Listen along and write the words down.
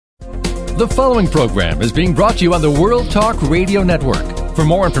The following program is being brought to you on the World Talk Radio Network. For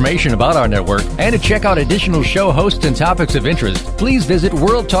more information about our network and to check out additional show hosts and topics of interest, please visit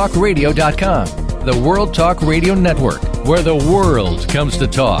worldtalkradio.com. The World Talk Radio Network, where the world comes to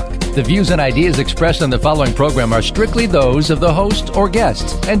talk. The views and ideas expressed on the following program are strictly those of the host or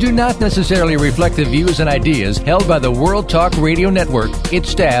guests and do not necessarily reflect the views and ideas held by the World Talk Radio Network, its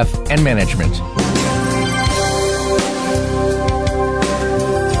staff, and management.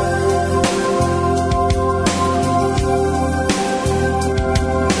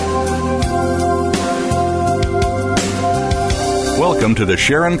 Welcome to the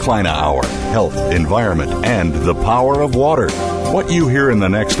Sharon Kleina Hour, Health, Environment, and the Power of Water. What you hear in the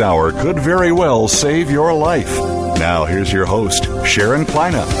next hour could very well save your life. Now, here's your host, Sharon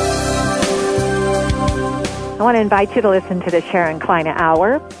Kleina. I want to invite you to listen to the Sharon Kleina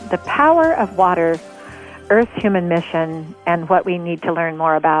Hour, The Power of Water, Earth's Human Mission, and what we need to learn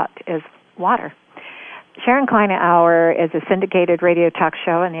more about is water. Sharon Kleina Hour is a syndicated radio talk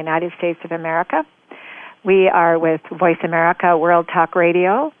show in the United States of America. We are with Voice America, World Talk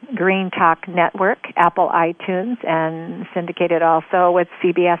Radio, Green Talk Network, Apple iTunes, and syndicated also with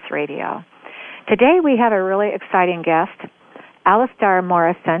CBS Radio. Today we have a really exciting guest, Alistair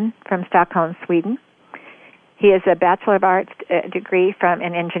Morrison from Stockholm, Sweden. He is a Bachelor of Arts degree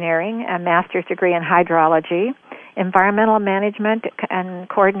in engineering, a master's degree in hydrology, environmental management, and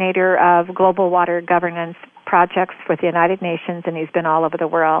coordinator of global water governance projects with the United Nations, and he's been all over the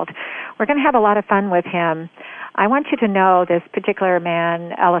world. We're going to have a lot of fun with him. I want you to know this particular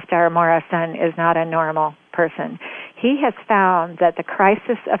man, Alistair Morrison, is not a normal person. He has found that the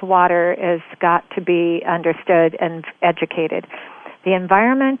crisis of water has got to be understood and educated. The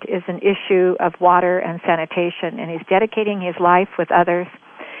environment is an issue of water and sanitation, and he's dedicating his life with others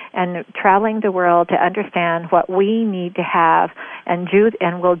and traveling the world to understand what we need to have, and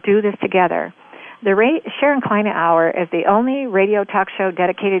we'll do this together. The Sharon Kleina Hour is the only radio talk show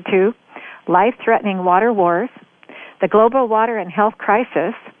dedicated to life-threatening water wars, the global water and health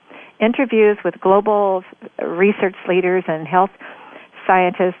crisis, interviews with global research leaders and health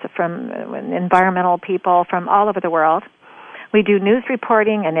scientists from environmental people from all over the world. We do news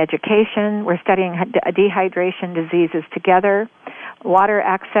reporting and education. We're studying dehydration diseases together, water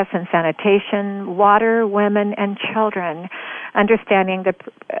access and sanitation, water, women, and children, understanding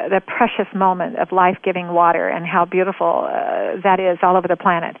the precious moment of life-giving water and how beautiful that is all over the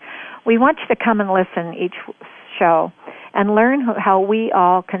planet. We want you to come and listen each show and learn how we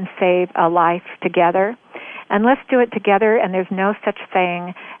all can save a life together. And let's do it together, and there's no such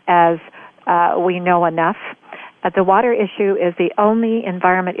thing as we know enough. The water issue is the only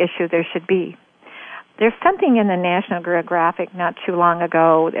environment issue there should be. There's something in the National Geographic not too long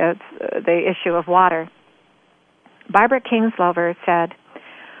ago, the issue of water. Barbara Kingslover said,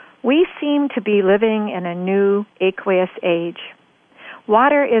 "We seem to be living in a new aqueous age.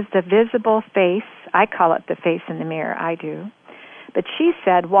 Water is the visible face." I call it the face in the mirror, I do. But she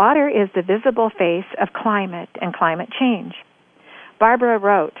said, "Water is the visible face of climate and climate change." Barbara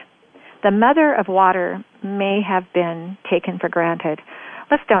wrote, "The mother of water may have been taken for granted.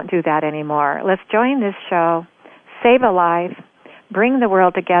 Let's don't do that anymore. Let's join this show, save a life, bring the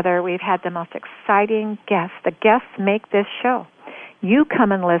world together." We've had the most exciting guests. The guests make this show. You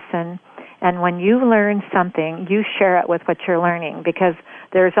come and listen, and when you learn something, you share it with what you're learning, because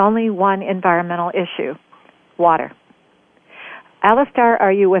there's only one environmental issue, water. Alistair,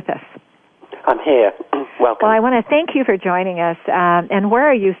 are you with us? I'm here. Welcome. Well, I want to thank you for joining us. And where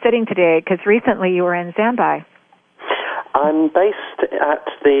are you sitting today? Because recently you were in Zambia. I'm based at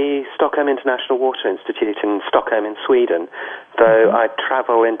the Stockholm International Water Institute in Stockholm in Sweden, though I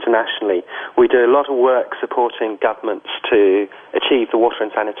travel internationally. We do a lot of work supporting governments to achieve the water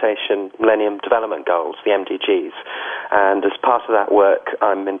and sanitation Millennium Development Goals, the MDGs. And as part of that work,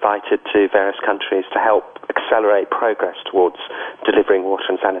 I'm invited to various countries to help accelerate progress towards delivering water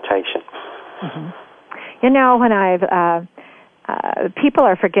and sanitation. Mm-hmm. You know, when people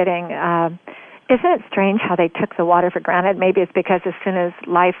are forgetting, isn't it strange how they took the water for granted? Maybe it's because as soon as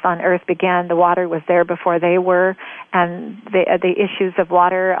life on Earth began, the water was there before they were, and the issues of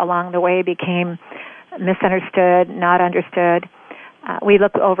water along the way became misunderstood, not understood. We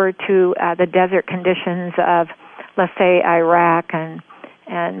look over to the desert conditions of, let's say, Iraq and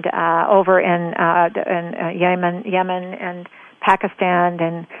over in Yemen and Pakistan,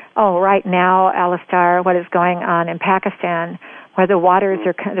 and right now, Alistair, what is going on in Pakistan, where the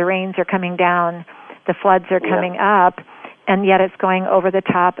rains are coming down, the floods are coming up, and yet it's going over the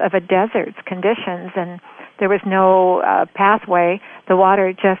top of a desert's conditions, and there was no pathway. The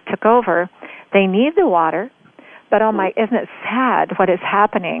water just took over. They need the water, But isn't it sad what is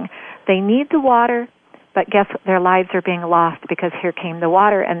happening? They need the water, but guess what? Their lives are being lost because here came the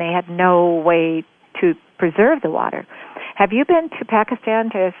water, and they had no way to preserve the water. Have you been to Pakistan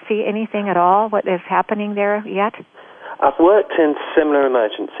to see anything at all? What is happening there yet? I've worked in similar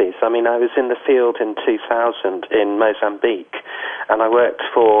emergencies. I mean, I was in the field in 2000 in Mozambique, and I worked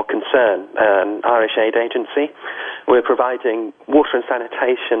for Concern, an Irish aid agency. We're providing water and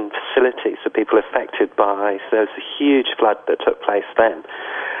sanitation facilities for people affected by, so there was a huge flood that took place then.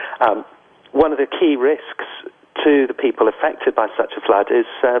 One of the key risks to the people affected by such a flood is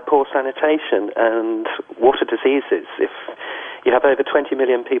poor sanitation and water diseases. If you have over 20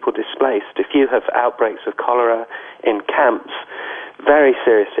 million people displaced, if you have outbreaks of cholera in camps, very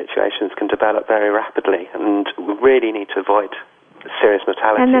serious situations can develop very rapidly, and we really need to avoid serious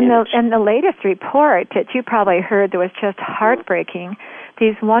mortality. And then the latest report that you probably heard that was just heartbreaking,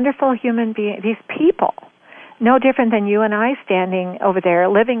 these wonderful human beings, these people, no different than you and I standing over there,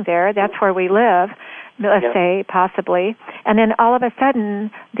 living there, that's where we live, let's say, possibly. And then all of a sudden,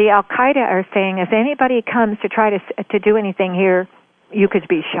 the Al-Qaeda are saying, if anybody comes to try to do anything here, you could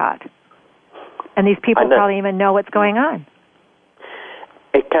be shot. And these people probably even know what's going on.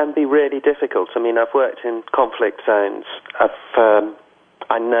 It can be really difficult. I mean, I've worked in conflict zones.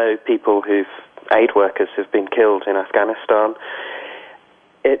 I know people aid workers who've been killed in Afghanistan.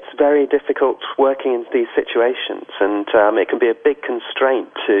 It's very difficult working in these situations, and it can be a big constraint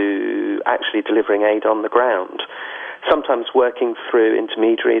to actually delivering aid on the ground. Sometimes working through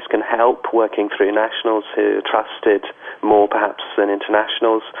intermediaries can help, working through nationals who are trusted more perhaps than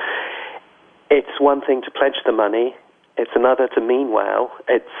internationals. It's one thing to pledge the money, it's another to mean well.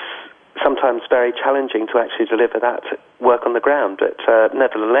 It's sometimes very challenging to actually deliver that work on the ground, but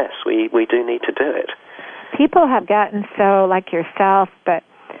nevertheless, we do need to do it. People have gotten so, like yourself, but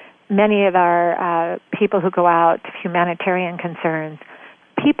many of our people who go out, humanitarian concerns,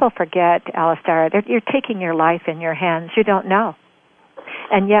 people forget, Alistair, you're taking your life in your hands. You don't know.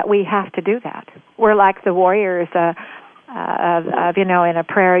 And yet we have to do that. We're like the warriors of in a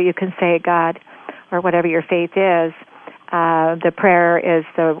prayer you can say, God, or whatever your faith is, the prayer is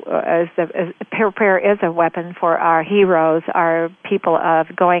prayer is a weapon for our heroes, our people of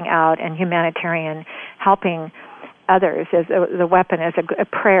going out and humanitarian helping others. As the weapon is a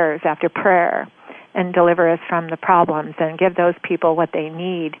prayers after prayer, and deliver us from the problems and give those people what they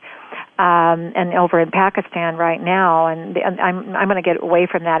need. And over in Pakistan right now, and I'm going to get away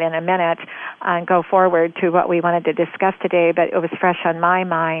from that in a minute and go forward to what we wanted to discuss today, but it was fresh on my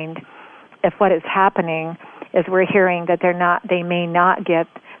mind. If what is happening is we're hearing that they may not get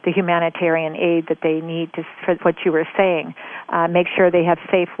the humanitarian aid that they need for what you were saying. Make sure they have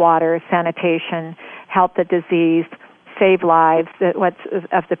safe water, sanitation, help the diseased, save lives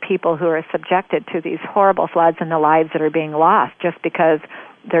of the people who are subjected to these horrible floods and the lives that are being lost just because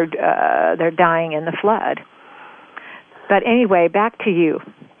they're dying in the flood. But anyway, back to you.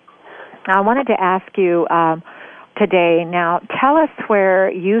 Now, I wanted to ask you today, now tell us where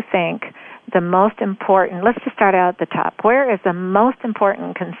you think the most important, let's just start out at the top. Where is the most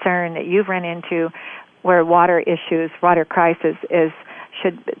important concern that you've run into where water issues, water crisis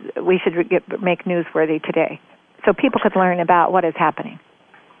should make newsworthy today so people could learn about what is happening?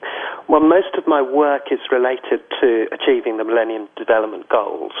 Well, most of my work is related to achieving the Millennium Development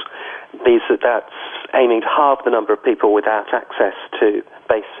Goals. That's aiming to halve the number of people without access to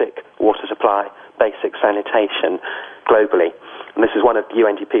basic water supply, basic sanitation globally. And this is one of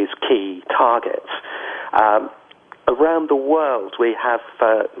UNDP's key targets. Around the world, we have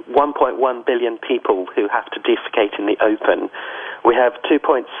 1.1 billion people who have to defecate in the open. We have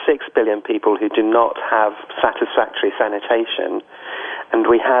 2.6 billion people who do not have satisfactory sanitation. And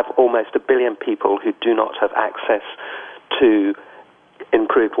we have almost 1 billion people who do not have access to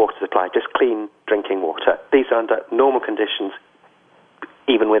improved water supply, just clean drinking water. These are under normal conditions,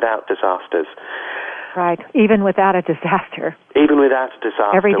 even without disasters. Right, even without a disaster. Even without a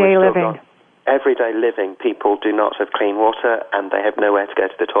disaster. Everyday living. Everyday living, people do not have clean water, and they have nowhere to go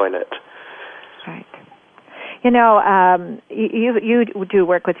to the toilet. Right. You know, you do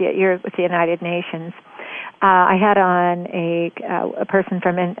work with the United Nations. I had on a person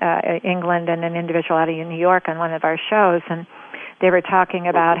from England and an individual out of New York on one of our shows, and they were talking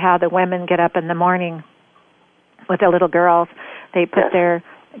about how the women get up in the morning with their little girls. They put their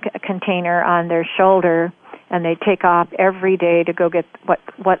container on their shoulder, and they take off every day to go get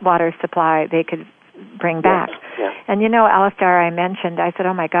what water supply they could bring back. Yeah. And you know, Alistair, I said,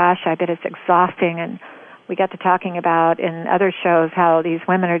 oh my gosh, I bet it's exhausting. And we got to talking about in other shows how these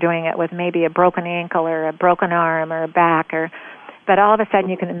women are doing it with maybe a broken ankle or a broken arm or a back, but all of a sudden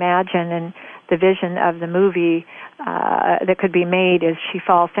you can imagine, and the vision of the movie that could be made is she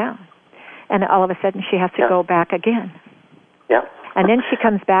falls down. And all of a sudden she has to go back again. Yeah. And then she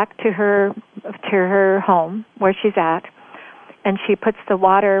comes back to her home where she's at, and she puts the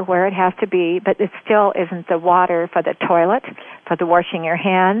water where it has to be, but it still isn't the water for the toilet, for the washing your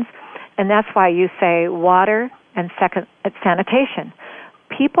hands. And that's why you say water and second, sanitation.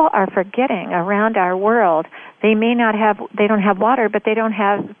 People are forgetting around our world they don't have water, but they don't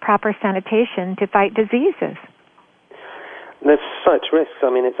have proper sanitation to fight diseases. There's such risks. I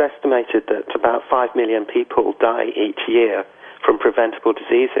mean, it's estimated that about 5 million people die each year from preventable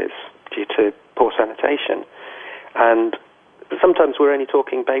diseases due to poor sanitation. And sometimes we're only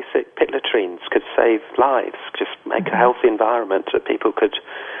talking basic pit latrines could save lives, just make a healthy environment that people could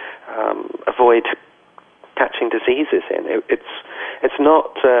avoid catching diseases in. It's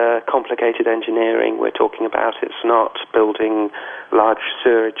not complicated engineering we're talking about. It's not building large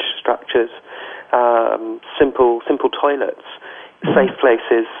sewerage structures. Simple toilets, safe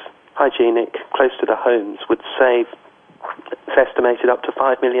places, hygienic, close to the homes would save, it's estimated, up to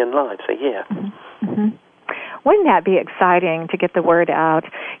 5 million lives a year. Mm-hmm. Wouldn't that be exciting to get the word out?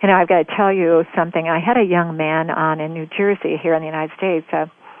 You know, I've got to tell you something. I had a young man on in New Jersey here in the United States,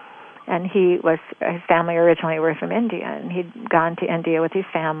 and his family originally were from India, and he'd gone to India with his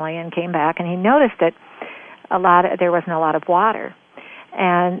family and came back, and he noticed that there wasn't a lot of water.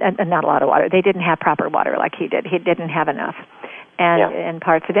 And not a lot of water. They didn't have proper water like he did. He didn't have enough in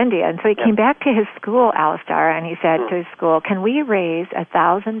parts of India. And so he came back to his school, Alistair, and he said to his school, can we raise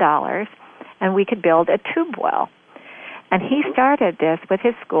 $1,000 and we could build a tube well? And he started this with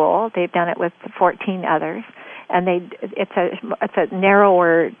his school. They've done it with 14 others. And it's a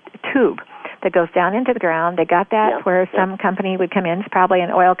narrower tube that goes down into the ground. They got that where some company would come in. It's probably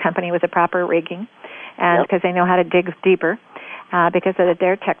an oil company with the proper rigging, and because they know how to dig deeper. Because of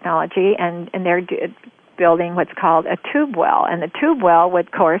their technology, and they're building what's called a tube well. And the tube well would,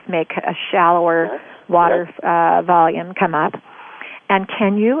 of course, make a shallower water volume come up. And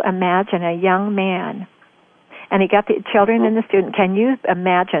can you imagine a young man, and he got the children and the student, can you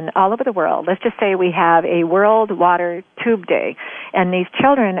imagine all over the world, let's just say we have a World Water Tube Day, and these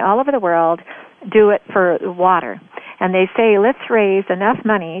children all over the world do it for water. And they say, let's raise enough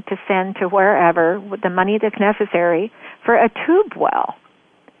money to send to wherever, with the money that's necessary, for a tube well.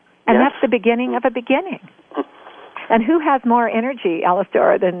 And that's the beginning of a beginning. And who has more energy,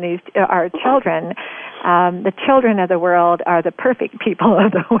 Alistair, than our children? The children of the world are the perfect people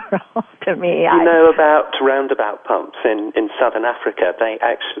of the world, to me. You know about roundabout pumps in southern Africa.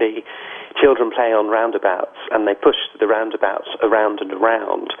 Children play on roundabouts, and they push the roundabouts around and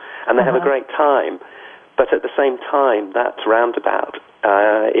around, and they have a great time. But at the same time, that roundabout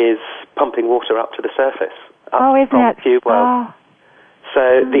is pumping water up to the surface. Isn't it? Tube well.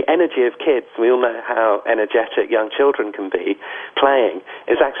 So the energy of kids, we all know how energetic young children can be, playing,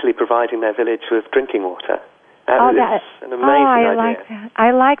 is actually providing their village with drinking water. That's an amazing idea.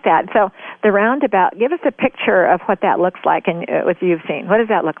 I like that. So the roundabout, give us a picture of what that looks like and what you've seen. What does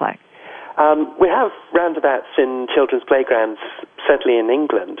that look like? We have roundabouts in children's playgrounds, certainly in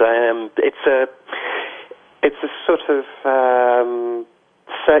England. It's a sort of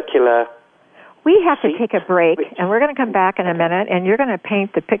circular... We have to take a break, and we're going to come back in a minute, and you're going to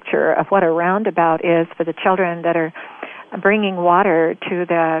paint the picture of what a roundabout is for the children that are bringing water to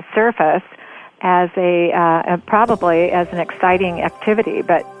the surface as probably as an exciting activity,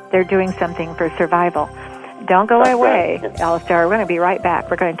 but they're doing something for survival. Don't go away, Alistair. We're going to be right back.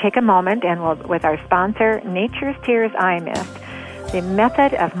 We're going to take a moment, and with our sponsor, Nature's Tears Eye Mist, the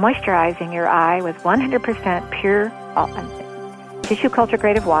method of moisturizing your eye with 100% pure tissue culture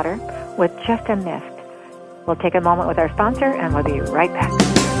grade of water with just a mist. We'll take a moment with our sponsor, and we'll be right back.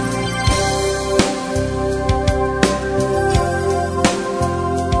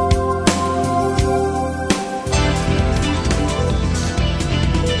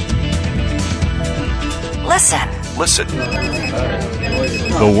 Listen.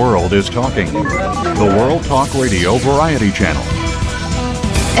 The world is talking. The World Talk Radio Variety Channel.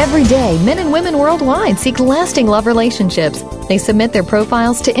 Every day, men and women worldwide seek lasting love relationships. They submit their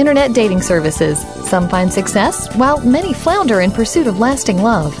profiles to internet dating services. Some find success, while many flounder in pursuit of lasting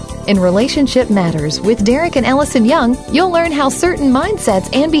love. In Relationship Matters with Derek and Allison Young, you'll learn how certain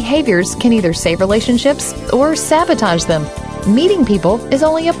mindsets and behaviors can either save relationships or sabotage them. Meeting people is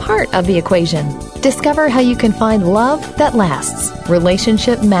only a part of the equation. Discover how you can find love that lasts.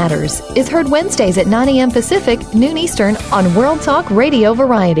 Relationship Matters is heard Wednesdays at 9 a.m. Pacific, noon Eastern on World Talk Radio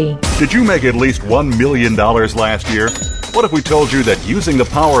Variety. Did you make at least $1 million last year? What if we told you that using the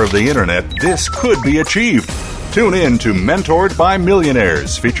power of the internet, this could be achieved? Tune in to Mentored by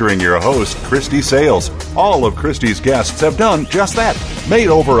Millionaires, featuring your host, Christy Sales. All of Christy's guests have done just that. Made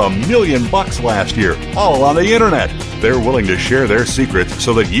over $1 million last year, all on the internet. They're willing to share their secrets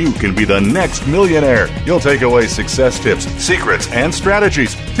so that you can be the next millionaire. You'll take away success tips, secrets, and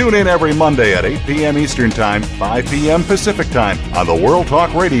strategies. Tune in every Monday at 8 p.m. Eastern Time, 5 p.m. Pacific Time on the World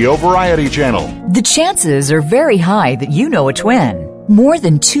Talk Radio Variety Channel. The chances are very high that you know a twin. More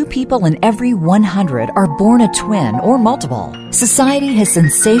than 2 people in every 100 are born a twin or multiple. Society has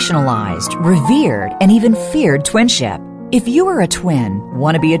sensationalized, revered, and even feared twinship. If you are a twin,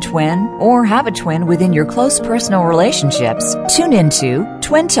 want to be a twin, or have a twin within your close personal relationships, tune into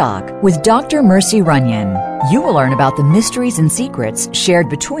Twin Talk with Dr. Mercy Runyon. You will learn about the mysteries and secrets shared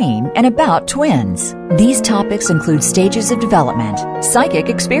between and about twins. These topics include stages of development, psychic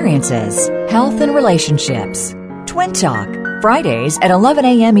experiences, health and relationships. Twin Talk, Fridays at 11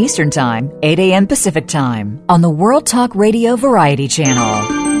 a.m. Eastern Time, 8 a.m. Pacific Time on the World Talk Radio Variety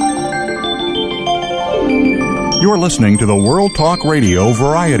Channel. You're listening to the World Talk Radio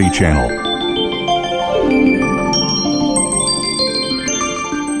Variety Channel.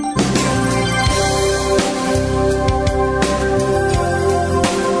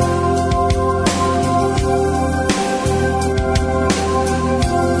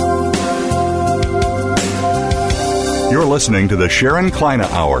 You're listening to the Sharon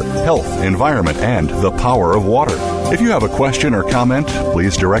Kleina Hour, Health, Environment, and the Power of Water. If you have a question or comment,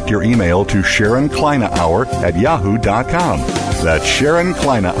 please direct your email to SharonKleinaHour@yahoo.com. That's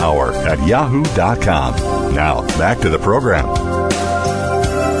SharonKleinaHour@yahoo.com. Now, back to the program.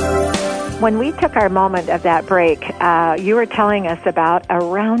 When we took our moment of that break, you were telling us about a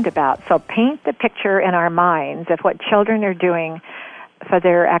roundabout. So paint the picture in our minds of what children are doing for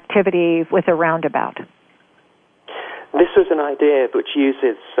their activity with a roundabout. This was an idea which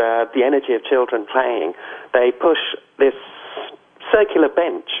uses the energy of children playing. They push this circular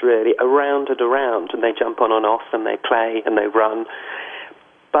bench, really, around and around, and they jump on and off, and they play, and they run.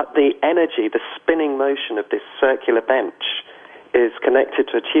 But the energy, the spinning motion of this circular bench is connected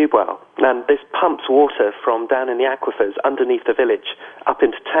to a tube well, and this pumps water from down in the aquifers underneath the village up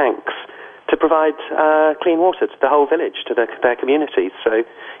into tanks to provide clean water to the whole village, to their communities. So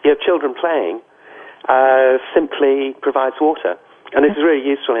you have children playing, simply provides water. And this is really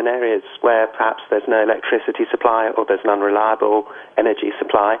useful in areas where perhaps there's no electricity supply or there's an unreliable energy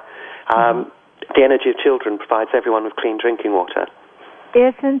supply. The energy of children provides everyone with clean drinking water.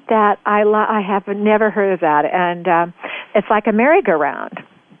 Isn't that, I have never heard of that, and it's like a merry-go-round.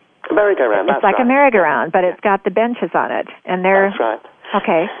 A merry-go-round, that's right. It's like a merry-go-round, but it's got the benches on it. And they're, that's right.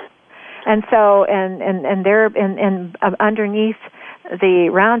 Okay. And so, and they're underneath the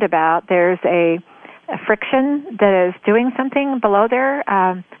roundabout, there's a friction that is doing something below there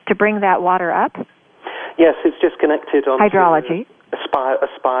to bring that water up? Yes, it's just connected on hydrology. A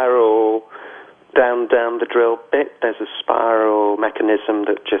spiral down the drill bit. There's a spiral mechanism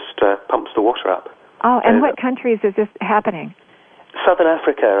that just pumps the water up. Oh, and what countries is this happening? Southern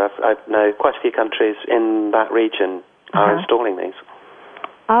Africa. I know quite a few countries in that region are installing these.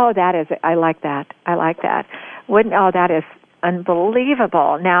 Oh, I like that. That is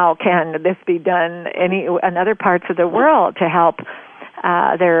unbelievable. Now, can this be done in other parts of the world to help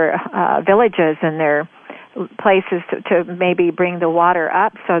their villages and their places to maybe bring the water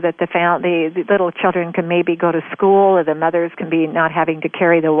up so that the little children can maybe go to school, or the mothers can be not having to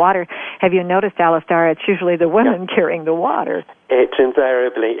carry the water? Have you noticed, Alistair, it's usually the women carrying the water? It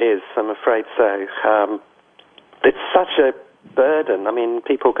invariably is, I'm afraid so. It's such a burden. I mean,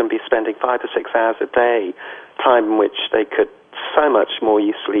 people can be spending 5 to 6 hours a day, time which they could so much more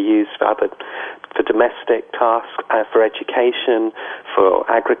usefully use for domestic tasks, for education, for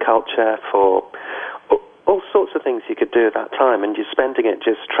agriculture, for all sorts of things you could do at that time, and you're spending it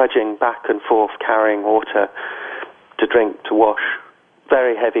just trudging back and forth, carrying water to drink, to wash,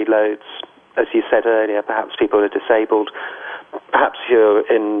 very heavy loads. As you said earlier, perhaps people are disabled, perhaps you're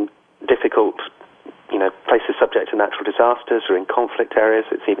in difficult places subject to natural disasters or in conflict areas.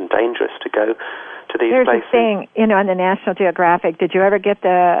 It's even dangerous to go to these places. There's a thing, on the National Geographic. Did you ever get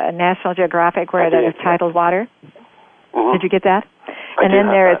the National Geographic where that is titled Water? Mm-hmm. Did you get that? And then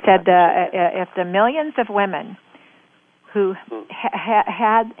there it said if the millions of women who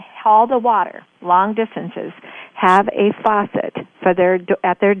had hauled the water long distances have a faucet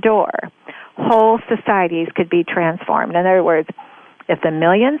at their door, whole societies could be transformed. In other words, if the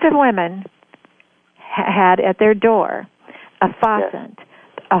millions of women had at their door a faucet,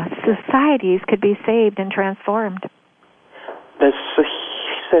 societies could be saved and transformed. There's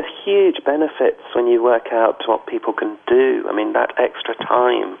huge benefits when you work out what people can do. I mean, that extra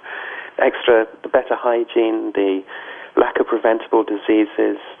time, the better hygiene, the lack of preventable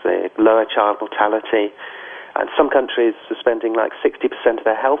diseases, the lower child mortality. And some countries are spending like 60% of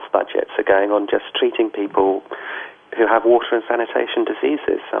their health budgets are going on just treating people who have water and sanitation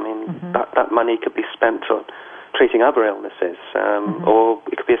diseases. I mean, that money could be spent on treating other illnesses, or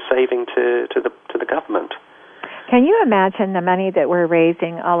it could be a saving to the government. Can you imagine the money that we're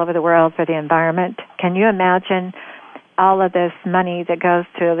raising all over the world for the environment? Can you imagine all of this money that goes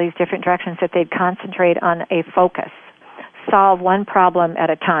to these different directions if they'd concentrate on a focus, solve one problem at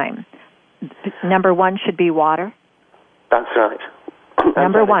a time? Number one should be water. That's right.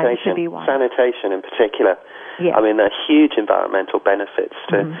 Number one should be water. Sanitation in particular. Yes. I mean, there are huge environmental benefits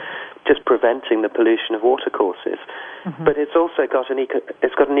to just preventing the pollution of watercourses. But it's also got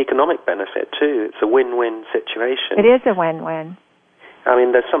an economic benefit too. It's a win-win situation. It is a win-win. I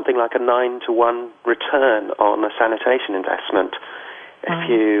mean, there's something like a 9-to-1 return on a sanitation investment. If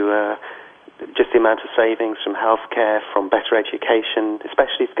you just the amount of savings from healthcare, from better education,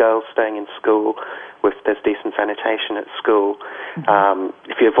 especially if girls staying in school, with there's decent sanitation at school.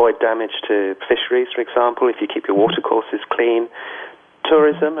 If you avoid damage to fisheries, for example, if you keep your watercourses clean.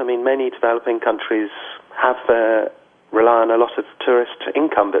 Tourism, I mean, many developing countries have rely on a lot of tourist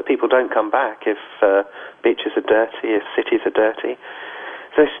income, but people don't come back if beaches are dirty, if cities are dirty.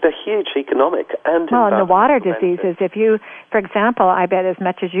 So it's a huge economic and the water diseases. If you, for example, I bet as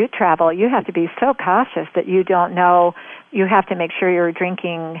much as you travel, you have to be so cautious that you don't know. You have to make sure you're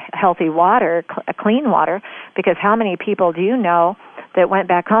drinking healthy water, clean water, because how many people do you know that went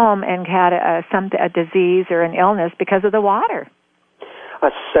back home and had a disease or an illness because of the water?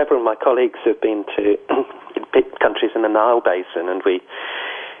 Several of my colleagues have been to countries in the Nile Basin, and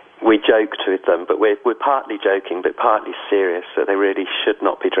we joked with them, but we're partly joking, but partly serious, that they really should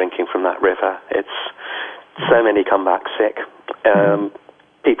not be drinking from that river. It's so many come back sick.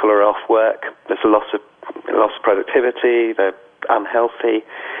 People are off work. There's a loss of productivity. They're unhealthy.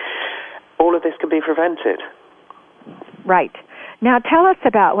 All of this can be prevented. Right. Now, tell us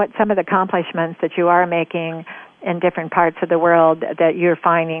about what some of the accomplishments that you are making in different parts of the world that you're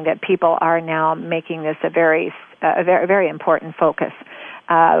finding that people are now making this a very, very important focus.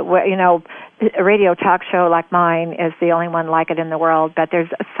 A radio talk show like mine is the only one like it in the world, but there's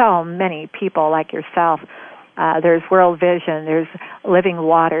so many people like yourself. There's World Vision, there's Living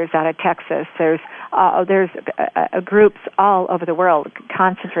Waters out of Texas, there's groups all over the world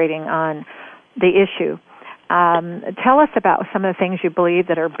concentrating on the issue. Tell us about some of the things you believe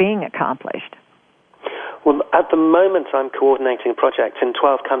that are being accomplished. Well, at the moment I'm coordinating a project in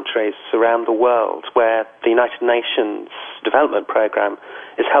 12 countries around the world where the United Nations Development Programme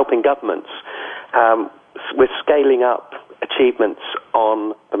is helping governments with scaling up achievements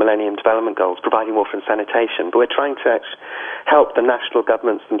on the Millennium Development Goals, providing water and sanitation. But we're trying to help the national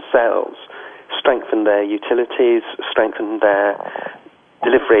governments themselves strengthen their utilities, strengthen their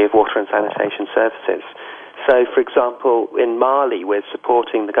delivery of water and sanitation services. So, for example, in Mali, we're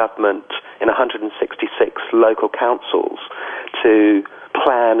supporting the government in 166 local councils to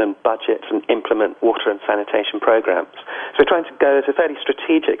plan and budget and implement water and sanitation programs. So we're trying to go at a fairly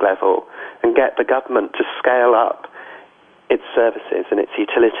strategic level and get the government to scale up its services and its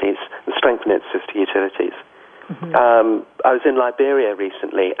utilities and strengthen its utilities. I was in Liberia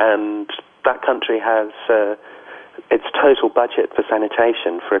recently, and that country has its total budget for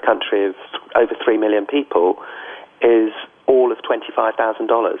sanitation for a country of over 3 million people is all of $25,000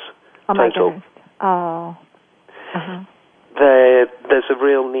 total. My goodness. Oh. There's a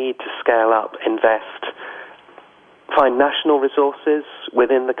real need to scale up, invest, find national resources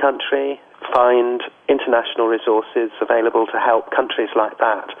within the country, find international resources available to help countries like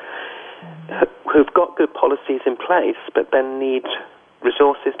that who've got good policies in place but then need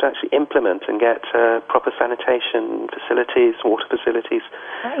resources to actually implement and get proper sanitation facilities, water facilities.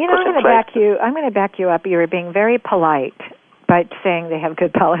 I'm going to back you up. You're being very polite by saying they have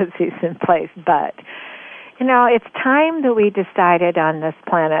good policies in place, but it's time that we decided on this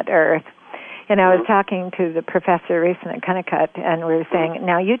planet Earth. I was talking to the professor recently at Connecticut, and we were saying,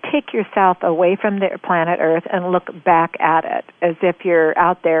 now you take yourself away from the planet Earth and look back at it as if you're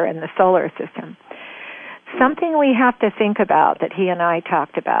out there in the solar system. Something we have to think about that he and I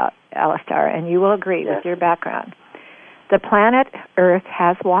talked about, Alistair, and you will agree with your background. The planet Earth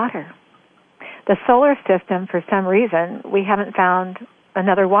has water. The solar system, for some reason, we haven't found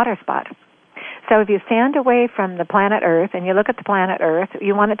another water spot. So if you stand away from the planet Earth and you look at the planet Earth,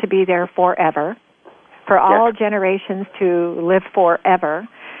 you want it to be there forever, for all generations to live forever.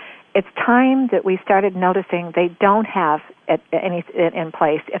 It's time that we started noticing they don't have any in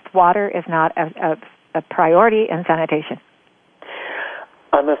place if water is not a priority in sanitation.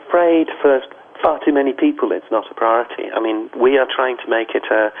 I'm afraid for far too many people it's not a priority. I mean, we are trying to make it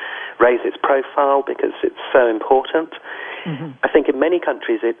raise its profile because it's so important. Mm-hmm. I think in many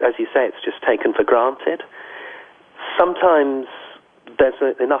countries, as you say, it's just taken for granted. Sometimes there's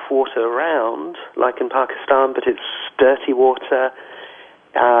enough water around, like in Pakistan, but it's dirty water.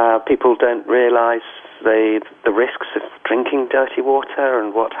 People don't realize the risks of drinking dirty water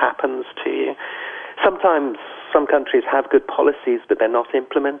and what happens to you. Sometimes some countries have good policies, but they're not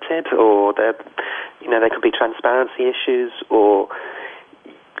implemented, or there could be transparency issues, or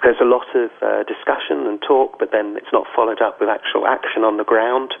there's a lot of discussion and talk, but then it's not followed up with actual action on the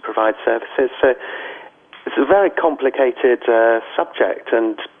ground to provide services. So it's a very complicated subject,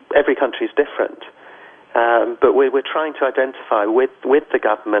 and every country is different. But we're trying to identify with the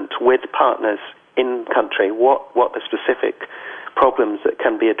government, with partners in country, what the specific problems that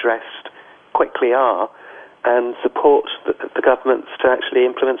can be addressed quickly are, and support the governments to actually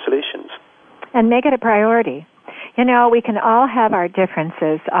implement solutions. And make it a priority. You know, we can all have our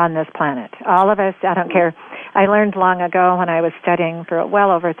differences on this planet. All of us, I don't care. I learned long ago when I was studying for well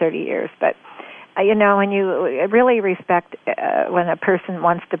over 30 years, but you know, when you really respect when a person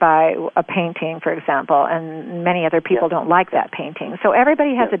wants to buy a painting, for example, and many other people don't like that painting. So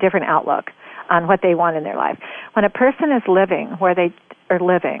everybody has a different outlook on what they want in their life. When a person is living where they are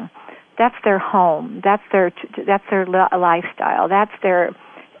living, that's their home, that's their lifestyle, that's their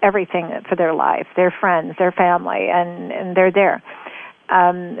everything for their life, their friends, their family, and they're there.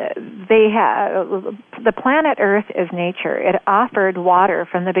 They have the planet Earth is nature. It offered water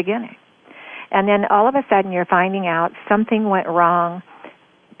from the beginning. And then all of a sudden you're finding out something went wrong.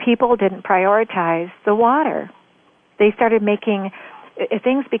 People didn't prioritize the water. They started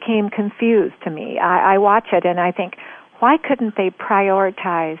things became confused to me. I watch it and I think, why couldn't they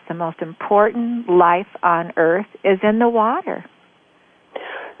prioritize the most important life on Earth is in the water?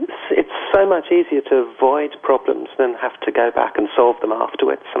 It's so much easier to avoid problems than have to go back and solve them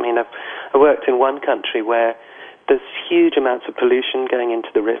afterwards. I mean, I worked in one country where there's huge amounts of pollution going into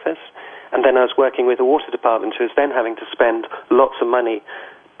the rivers, and then I was working with a water department who was then having to spend lots of money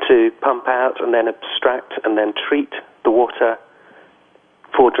to pump out and then abstract and then treat the water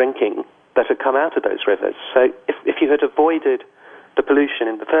for drinking that had come out of those rivers. So if you had avoided the pollution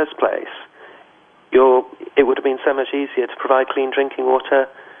in the first place, it would have been so much easier to provide clean drinking water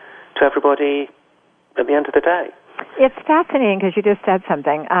to everybody at the end of the day. It's fascinating because you just said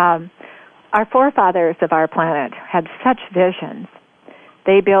something. Our forefathers of our planet had such visions.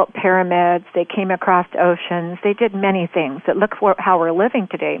 They built pyramids. They came across oceans. They did many things. Look how we're living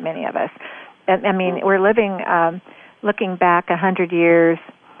today, many of us. I mean, we're living, looking back 100 years,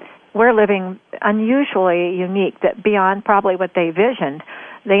 we're living unusually unique, that beyond probably what they visioned.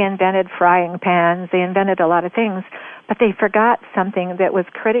 They invented frying pans. They invented a lot of things, but they forgot something that was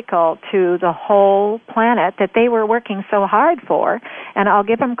critical to the whole planet that they were working so hard for, and I'll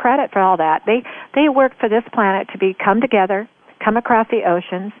give them credit for all that. They worked for this planet to come together, come across the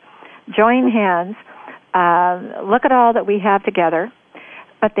oceans, join hands, look at all that we have together,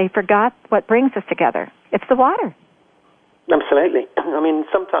 but they forgot what brings us together. It's the water. Absolutely. I mean,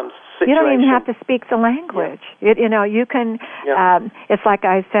 sometimes you don't even have to speak the language. Yeah. You can. Yeah. It's like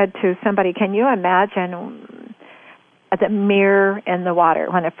I said to somebody, can you imagine the mirror in the water?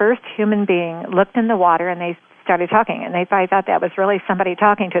 When a first human being looked in the water and they started talking, and they probably thought that was really somebody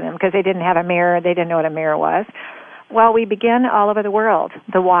talking to them because they didn't have a mirror. They didn't know what a mirror was. Well, we begin all over the world,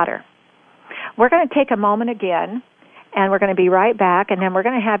 the water. We're going to take a moment again, and we're going to be right back, and then we're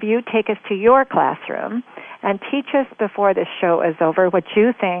going to have you take us to your classroom and teach us before this show is over what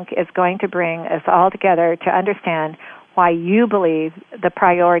you think is going to bring us all together to understand why you believe the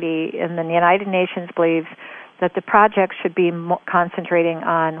priority in the United Nations believes that the project should be concentrating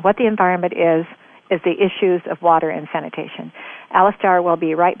on what the environment is the issues of water and sanitation. Alistar will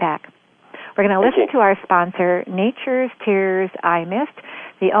be right back. We're going to listen to our sponsor, Nature's Tears Eye Mist,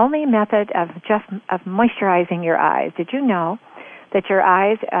 the only method of moisturizing your eyes. Did you know that your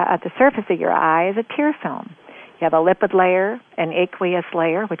eyes, at the surface of your eye, is a tear film? You have a lipid layer, an aqueous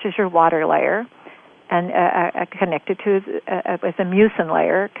layer, which is your water layer, and connected to with a mucin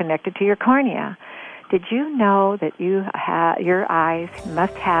layer connected to your cornea. Did you know that your eyes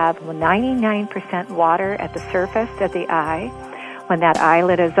must have 99% water at the surface of the eye? When that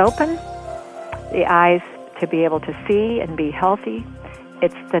eyelid is open, the eyes to be able to see and be healthy,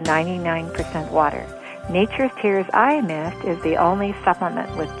 it's the 99% water. Nature's Tears Eye Mist is the only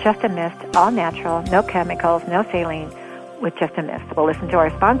supplement with just a mist, all natural, no chemicals, no saline, with just a mist. We'll listen to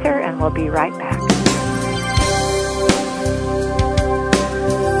our sponsor and we'll be right back.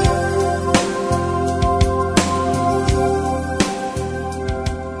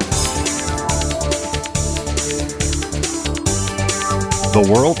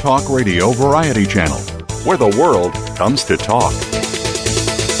 the World Talk Radio Variety Channel, where the world comes to talk.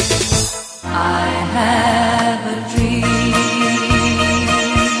 I have a dream.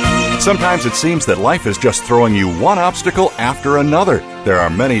 Sometimes it seems that life is just throwing you one obstacle after another. There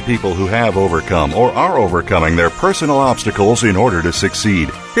are many people who have overcome or are overcoming their personal obstacles in order to succeed.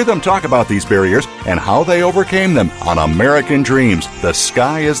 Hear them talk about these barriers and how they overcame them on American Dreams, The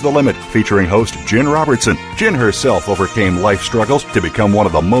Sky is the Limit, featuring host Gin Robertson. Gin herself overcame life struggles to become one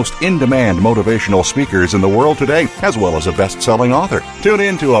of the most in-demand motivational speakers in the world today, as well as a best-selling author. Tune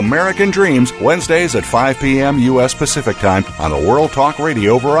in to American Dreams, Wednesdays at 5 p.m. U.S. Pacific Time on the World Talk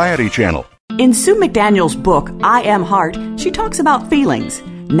Radio Variety Channel. In Sue McDaniel's book, I Am Heart, she talks about feelings.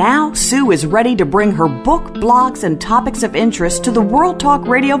 Now, Sue is ready to bring her book, blogs, and topics of interest to the World Talk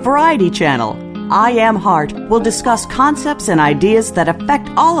Radio Variety Channel. I Am Heart will discuss concepts and ideas that affect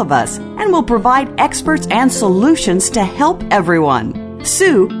all of us and will provide experts and solutions to help everyone.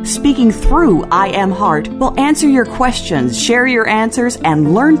 Sue, speaking through I Am Heart, will answer your questions, share your answers,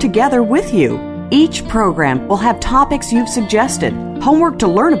 and learn together with you. Each program will have topics you've suggested, homework to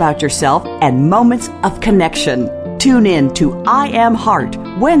learn about yourself, and moments of connection. Tune in to I Am Heart,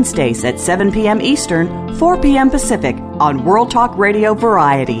 Wednesdays at 7 p.m. Eastern, 4 p.m. Pacific on World Talk Radio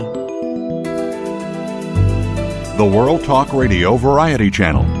Variety. The World Talk Radio Variety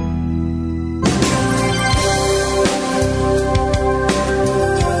Channel.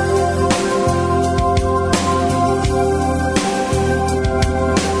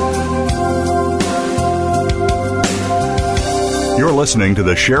 You're listening to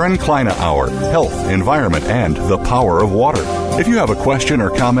the Sharon Kleina Hour, Health, Environment, and the Power of Water. If you have a question or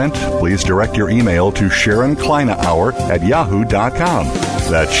comment, please direct your email to SharonKleinaHour@yahoo.com.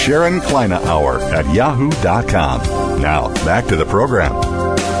 That's SharonKleinaHour@yahoo.com. Now, back to the program.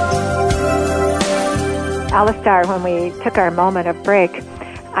 Alistair, when we took our moment of break,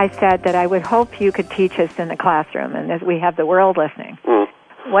 I said that I would hope you could teach us in the classroom, and as we have the world listening.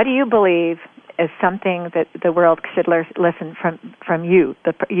 What do you believe is something that the world should listen from you,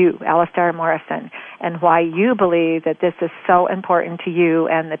 Alistair Morrison, and why you believe that this is so important to you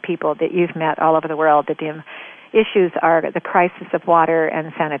and the people that you've met all over the world, that the issues are the crisis of water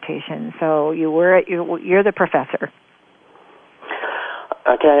and sanitation. So you're the professor.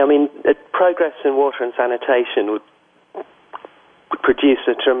 Okay, I mean, progress in water and sanitation would produce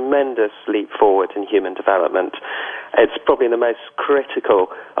a tremendous leap forward in human development. It's probably the most critical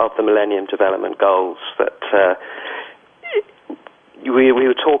of the Millennium Development Goals that we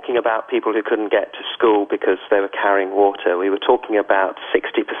were talking about people who couldn't get to school because they were carrying water. We were talking about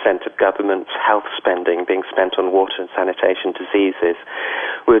 60% of government's health spending being spent on water and sanitation diseases.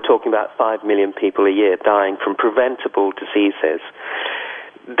 We were talking about 5 million people a year dying from preventable diseases.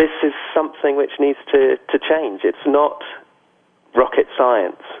 This is something which needs to change. It's not rocket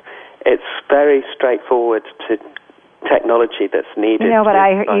science. It's very straightforward to technology that's needed. You know what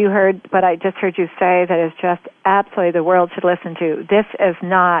I just heard you say that is just absolutely the world should listen to. This is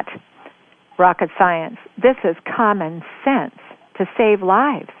not rocket science. This is common sense to save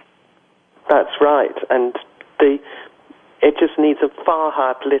lives. That's right, and it just needs a far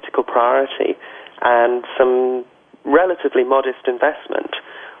higher political priority, and some relatively modest investment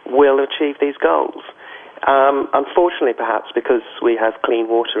will achieve these goals. Unfortunately, perhaps because we have clean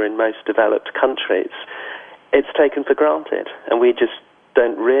water in most developed countries, it's taken for granted, and we just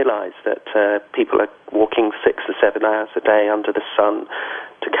don't realize that people are walking 6 or 7 hours a day under the sun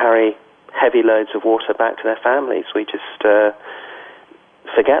to carry heavy loads of water back to their families. We just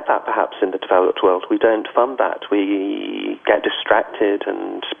forget that perhaps in the developed world. We don't fund that. We get distracted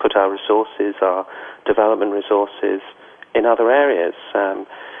and put our resources, our development resources, in other areas.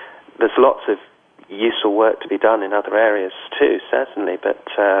 There's lots of useful work to be done in other areas too, certainly, but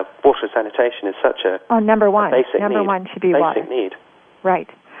water and sanitation is such a number one should be water. Basic need. Right.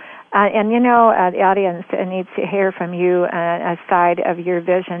 And the audience needs to hear from you a side of your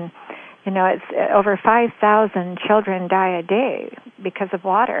vision. It's over 5,000 children die a day because of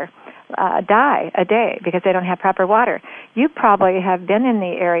water. Die a day because they don't have proper water. You probably have been in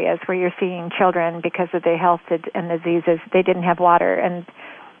the areas where you're seeing children because of the health and diseases. They didn't have water, and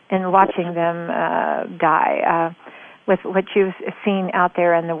watching them die with what you've seen out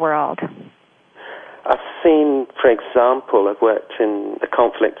there in the world. I've seen, for example, I've worked in the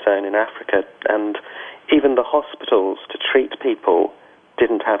conflict zone in Africa, and even the hospitals to treat people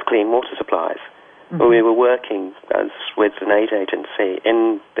didn't have clean water supplies. Mm-hmm. We were working with an aid agency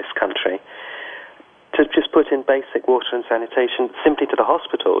in this country to just put in basic water and sanitation simply to the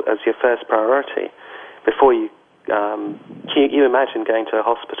hospital as your first priority before you imagine going to a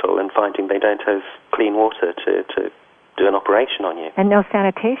hospital and finding they don't have clean water to do an operation on you. And no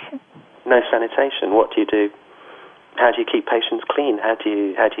sanitation. No sanitation. What do you do? How do you keep patients clean? How do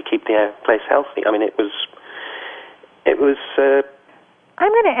you keep the place healthy? I mean, it was.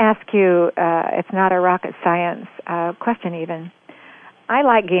 I'm going to ask you. It's not a rocket science question, even. I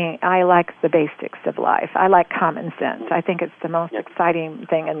like the basics of life. I like common sense. I think it's the most exciting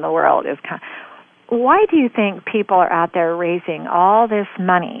thing in the world. Why do you think people are out there raising all this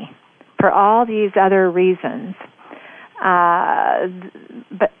money for all these other reasons?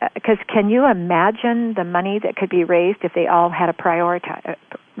 Because can you imagine the money that could be raised if they all had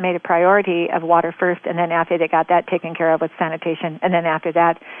made a priority of water first, and then after they got that taken care of with sanitation, and then after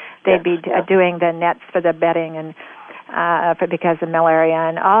that they'd be doing the nets for the bedding and because of malaria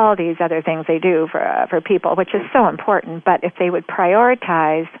and all these other things they do for people, which is so important. But if they would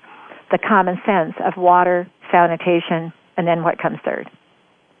prioritize the common sense of water, sanitation, and then what comes third.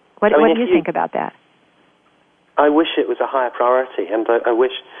 What do you think about that? I wish it was a higher priority, and I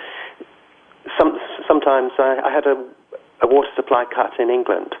wish sometimes I had a water supply cut in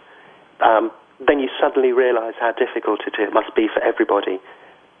England. Then you suddenly realise how difficult it must be for everybody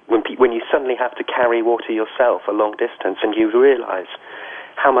when you suddenly have to carry water yourself a long distance, and you realise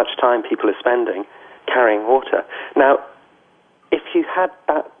how much time people are spending carrying water. Now, if you had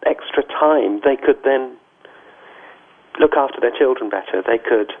that extra time, they could then look after their children better. They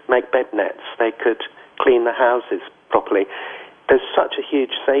could make bed nets. They could clean the houses properly. There's such a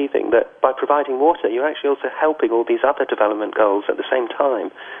huge saving that by providing water, you're actually also helping all these other development goals at the same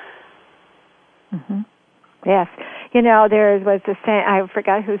time. Mm-hmm. Yes. There was a saying, I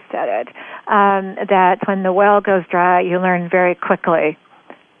forgot who said it, that when the well goes dry, you learn very quickly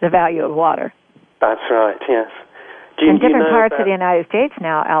the value of water. That's right, yes. In different parts of the United States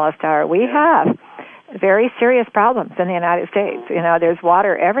now, Alistair, we have very serious problems in the United States. There's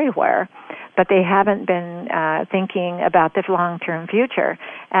water everywhere, but they haven't been thinking about the long-term future.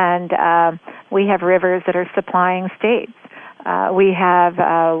 And we have rivers that are supplying states. We have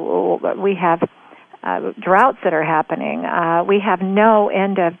droughts that are happening. We have no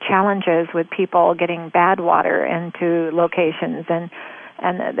end of challenges with people getting bad water into locations, and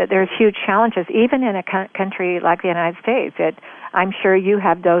there's huge challenges, even in a country like the United States. I'm sure you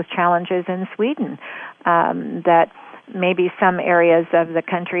have those challenges in Sweden, that maybe some areas of the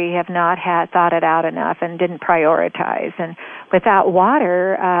country have not thought it out enough and didn't prioritize. And without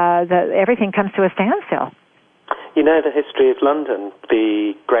water, everything comes to a standstill. You know the history of London,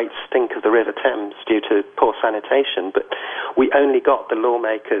 the great stink of the River Thames due to poor sanitation, but we only got the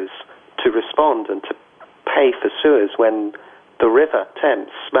lawmakers to respond and to pay for sewers when the River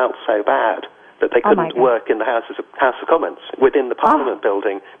Thames smelt so bad that they couldn't work in the House of Commons. Within the Parliament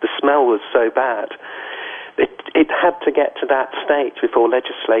building, the smell was so bad. It had to get to that state before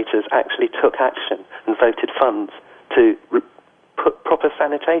legislators actually took action and voted funds to put proper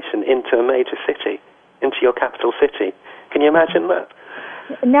sanitation into a major city, into your capital city. Can you imagine that?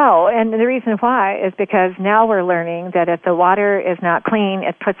 No, and the reason why is because now we're learning that if the water is not clean,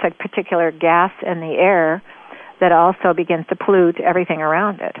 it puts a particular gas in the air that also begins to pollute everything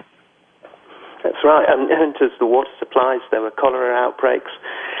around it. That's right, and as the water supplies, there were cholera outbreaks.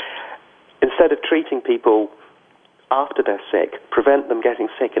 Instead of treating people after they're sick, prevent them getting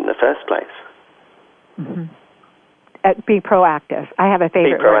sick in the first place. Mm-hmm. Be proactive. I have a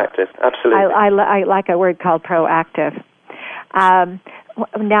favorite word. Be proactive, absolutely. I like a word called proactive.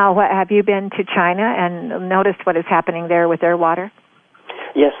 Now, have you been to China and noticed what is happening there with their water?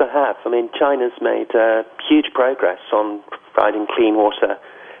 Yes, I have. I mean, China's made huge progress on providing clean water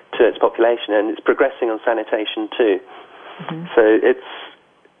to its population, and it's progressing on sanitation too. Mm-hmm. So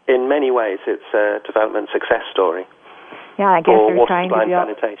in many ways, it's a development success story. Yeah, I guess they're trying to build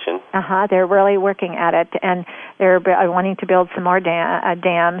sanitation. They're really working at it, and they're wanting to build some more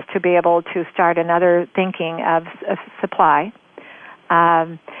dams to be able to start another thinking of supply.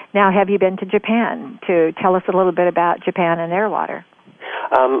 Now, have you been to Japan? To tell us a little bit about Japan and their water.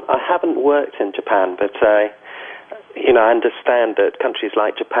 I haven't worked in Japan, but I understand that countries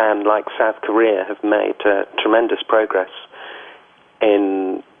like Japan, like South Korea, have made tremendous progress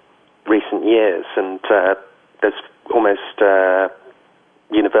in recent years, and there's almost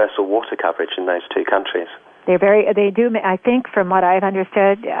universal water coverage in those two countries. They do. I think, from what I've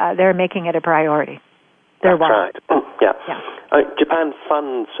understood, they're making it a priority. That's right. Yeah. Japan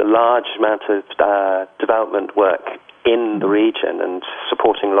funds a large amount of development work in the region and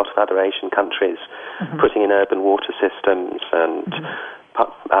supporting a lot of other Asian countries, putting in urban water systems and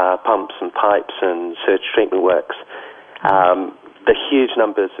pumps and pipes and sewage treatment works. The huge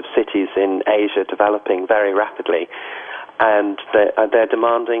numbers of cities in Asia developing very rapidly. and they're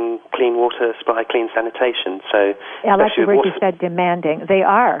demanding clean water supply, clean sanitation. So, yeah, I like the word you said, demanding. They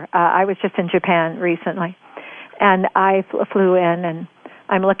are. I was just in Japan recently, and I flew in, and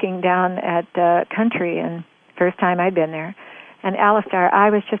I'm looking down at the country, and first time I'd been there. And Alistar,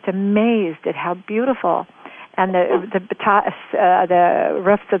 I was just amazed at how beautiful, and the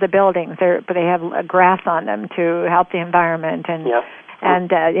roofs of the buildings. They have grass on them to help the environment, and. Yeah.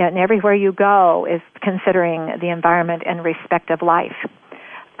 And everywhere you go is considering the environment and respect of life,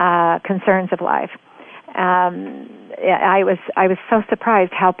 concerns of life. I was so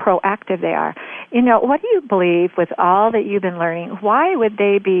surprised how proactive they are. You know, what do you believe, with all that you've been learning, why would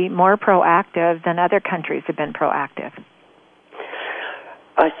they be more proactive than other countries have been proactive?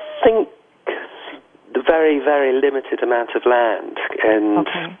 I think the very, very limited amount of land, and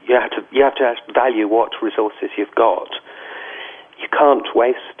you have to value what resources you've got. You can't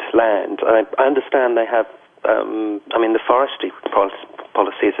waste land. I understand they have, the forestry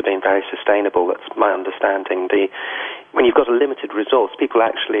policies have been very sustainable. That's my understanding. When you've got a limited resource, people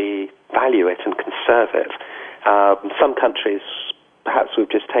actually value it and conserve it. Some countries, perhaps we've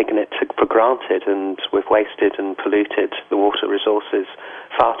just taken it for granted, and we've wasted and polluted the water resources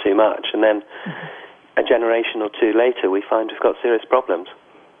far too much. And then a generation or two later, we find we've got serious problems.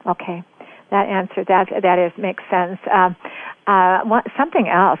 Okay. That answer, that makes sense. Something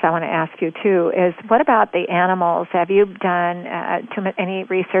else I want to ask you, too, is what about the animals? Have you done any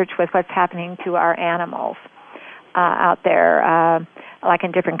research with what's happening to our animals out there, like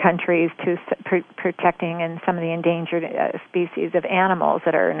in different countries, to protecting and some of the endangered species of animals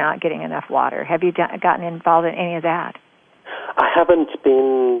that are not getting enough water? Have you gotten involved in any of that? I haven't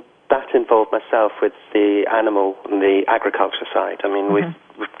been that involved myself with the animal and the agriculture side. I mean,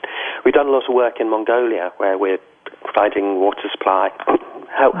 we've done a lot of work in Mongolia where we're providing water supply,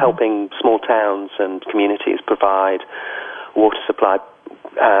 helping small towns and communities provide water supply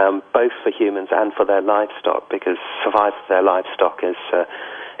both for humans and for their livestock, because survival of their livestock is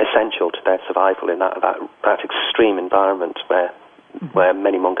essential to their survival in that extreme environment where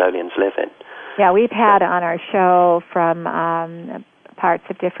many Mongolians live in. Yeah, we've had on our show from parts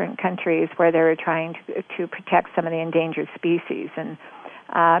of different countries where they're trying to protect some of the endangered species, and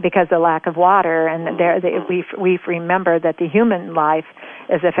because of the lack of water, and we remember that the human life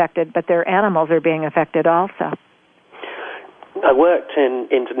is affected, but their animals are being affected also. I worked in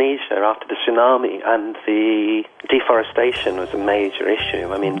Indonesia after the tsunami, and the deforestation was a major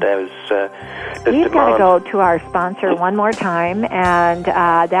issue. I mean, there's We've got to go to our sponsor one more time, and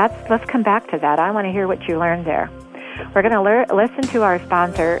let's come back to that. I want to hear what you learned there. We're going to listen to our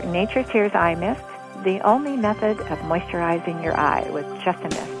sponsor, Nature's Tears Eye Mist, the only method of moisturizing your eye with just a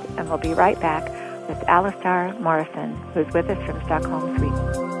mist. And we'll be right back with Alistar Morrison, who's with us from Stockholm,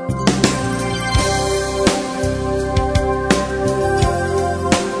 Sweden.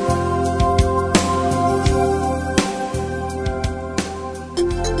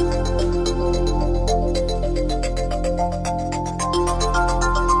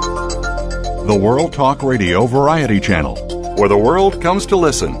 The World Talk Radio Variety Channel, where the world comes to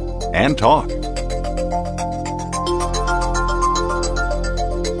listen and talk.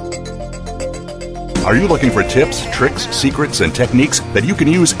 Are you looking for tips, tricks, secrets, and techniques that you can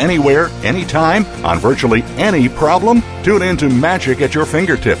use anywhere, anytime, on virtually any problem? Tune in to Magic at Your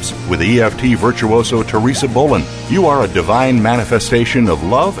Fingertips with EFT virtuoso Teresa Bolin. You are a divine manifestation of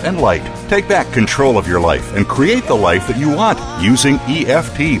love and light. Take back control of your life and create the life that you want using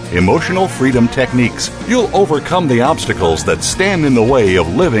EFT, Emotional Freedom Techniques. You'll overcome the obstacles that stand in the way of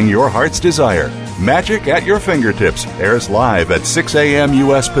living your heart's desire. Magic at Your Fingertips airs live at 6 a.m.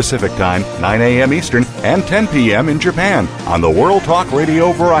 U.S. Pacific Time, 9 a.m. Eastern, and 10 p.m. in Japan on the World Talk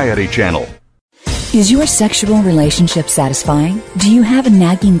Radio Variety Channel. Is your sexual relationship satisfying? Do you have a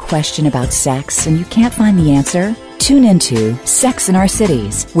nagging question about sex and you can't find the answer? Tune into Sex in Our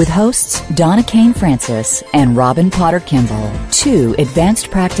Cities with hosts Donna Kane Francis and Robin Potter Kimball. 2 advanced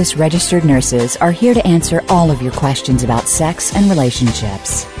practice registered nurses are here to answer all of your questions about sex and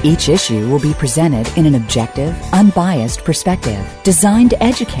relationships. Each issue will be presented in an objective, unbiased perspective designed to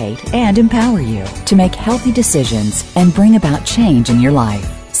educate and empower you to make healthy decisions and bring about change in your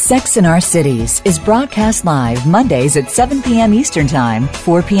life. Sex in Our Cities is broadcast live Mondays at 7 p.m. Eastern Time,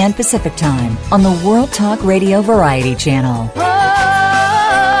 4 p.m. Pacific Time on the World Talk Radio Variety Channel. Do it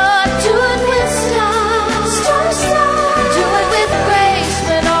with style, style. Do it with grace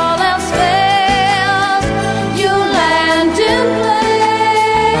when all else fails. You land in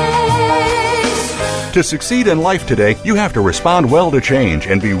place. To succeed in life today, you have to respond well to change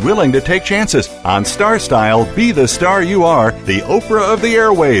and be willing to take chances. On Star Style, Be the Star You Are, the Oprah of the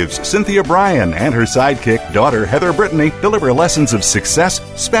airwaves, Cynthia Bryan, and her sidekick, daughter Heather Brittany, deliver lessons of success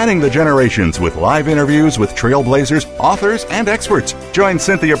spanning the generations with live interviews with trailblazers, authors, and experts. Join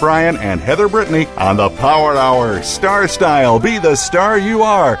Cynthia Bryan and Heather Brittany on the Power Hour, Star Style, Be the Star You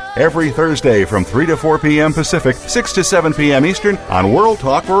Are, every Thursday from 3 to 4 p.m. Pacific, 6 to 7 p.m. Eastern on World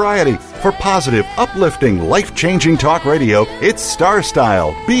Talk Variety. For positive, uplifting, life-changing talk radio, it's Star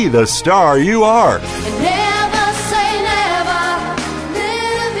Style. Be the star you are. And never say never,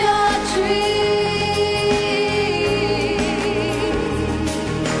 live your dream.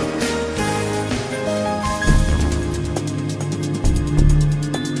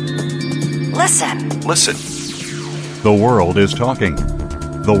 Listen. The world is talking.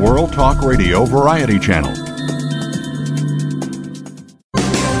 The World Talk Radio Variety Channel.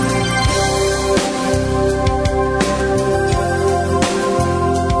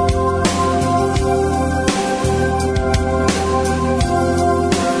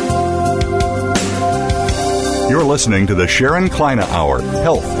 You're listening to the Sharon Kleyne Hour,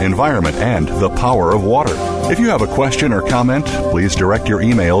 Health, Environment, and the Power of Water. If you have a question or comment, please direct your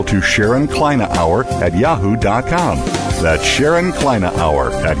email to SharonKleineHour@yahoo.com. That's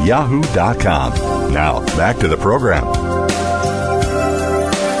SharonKleineHour@yahoo.com. Now, back to the program.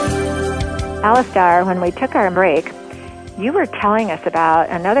 Alistair, when we took our break, you were telling us about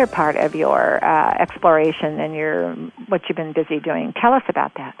another part of your exploration and what you've been busy doing. Tell us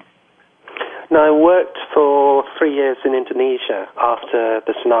about that. Now, I worked for 3 years in Indonesia after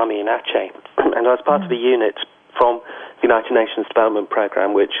the tsunami in Aceh, and I was part of a unit from the United Nations Development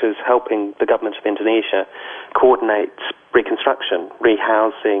Programme, which was helping the government of Indonesia coordinate reconstruction,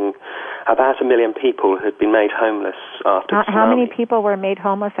 rehousing about 1 million people who had been made homeless after the tsunami. How many people were made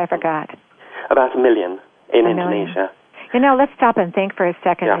homeless? I forgot. About 1 million in Indonesia. Let's stop and think for a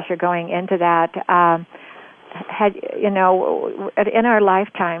second as you're going into that. In our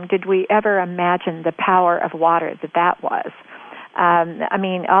lifetime, did we ever imagine the power of water that was?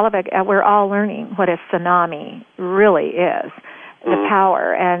 All of it, we're all learning what a tsunami really is, the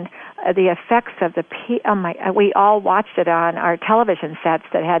power and the effects of we all watched it on our television sets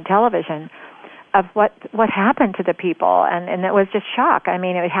that had television of what happened to the people, and it was just shock.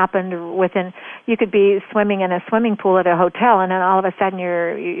 It happened you could be swimming in a swimming pool at a hotel, and then all of a sudden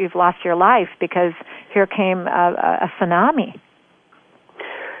you've lost your life because here came a tsunami.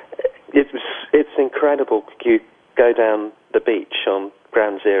 It's incredible. You go down the beach on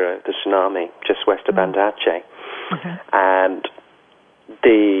Ground Zero, the tsunami, just west of Banda Aceh, and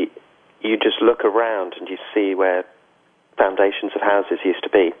you just look around and you see where foundations of houses used to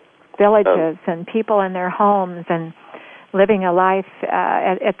be. Villages and people in their homes and living a life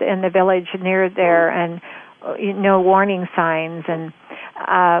in the village near there, and no warning signs. And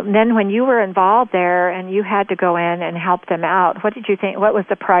then when you were involved there and you had to go in and help them out, what did you think? What was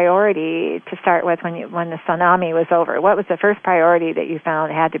the priority to start with when the tsunami was over? What was the first priority that you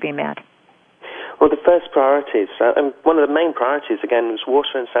found had to be met? Well, the first priorities, and one of the main priorities, again, was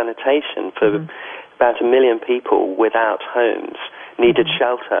water and sanitation for about 1 million people without homes, needed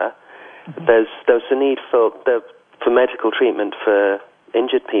shelter. There was a need for medical treatment for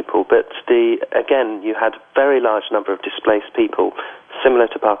injured people, but again, you had a very large number of displaced people, similar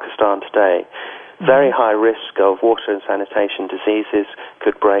to Pakistan today. Very high risk of water and sanitation diseases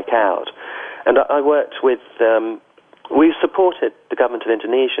could break out. And I worked with, we supported the government of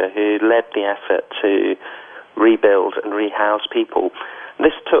Indonesia, who led the effort to rebuild and rehouse people.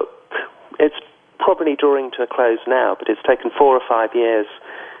 It's probably drawing to a close now, but it's taken 4 or 5 years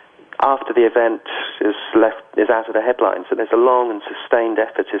after the event is out of the headlines, and there's a long and sustained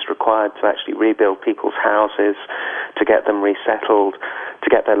effort is required to actually rebuild people's houses, to get them resettled, to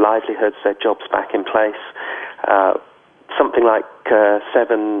get their livelihoods, their jobs back in place. Something like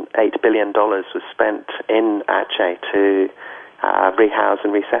 $7-8 billion was spent in Aceh to rehouse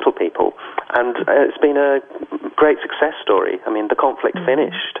and resettle people, and it's been a great success story. The conflict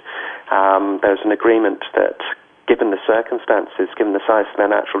finished. There was an agreement that, given the circumstances, given the size of their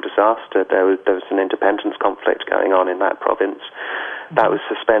natural disaster, there was an independence conflict going on in that province. That was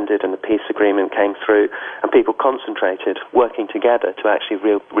suspended, and the peace agreement came through, and people concentrated, working together to actually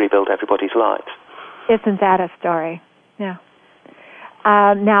rebuild everybody's lives. Isn't that a story? Yeah.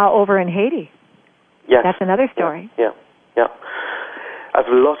 Now over in Haiti. Yes. That's another story. Yeah. A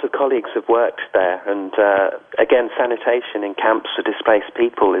lot of colleagues have worked there, and again, sanitation in camps for displaced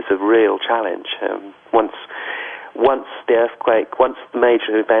people is a real challenge. Once the earthquake, once the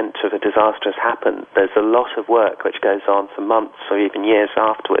major event of a disaster has happened, there's a lot of work which goes on for months or even years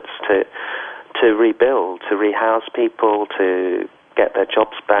afterwards to to rebuild, to rehouse people, to get their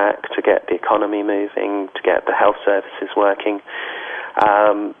jobs back, to get the economy moving, to get the health services working.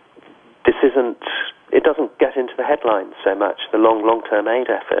 It doesn't get into the headlines so much, the long-term aid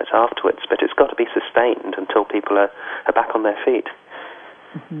effort afterwards, but it's got to be sustained until people are back on their feet.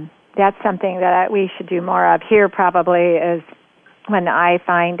 Mm-hmm. That's something that we should do more of here probably is when I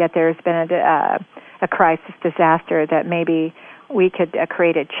find that there's been a crisis disaster that maybe we could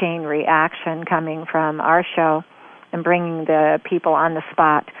create a chain reaction coming from our show and bringing the people on the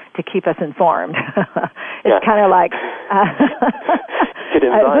spot to keep us informed. It's kind of like,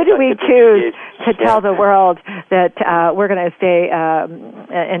 who do we choose to tell the world that we're going to stay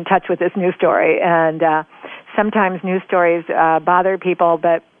in touch with this news story? And sometimes news stories bother people,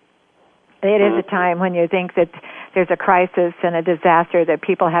 but it is a time when you think that there's a crisis and a disaster that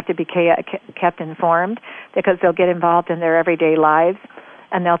people have to be kept informed because they'll get involved in their everyday lives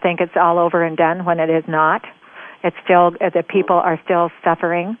and they'll think it's all over and done when it is not. It's still, the people are still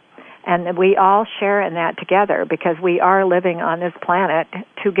suffering, and we all share in that together because we are living on this planet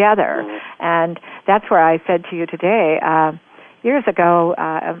together. And that's where I said to you today, years ago,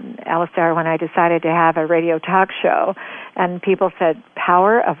 Alistair, when I decided to have a radio talk show, and people said,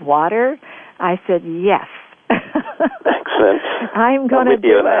 power of water, I said, yes. Excellent. I'm going to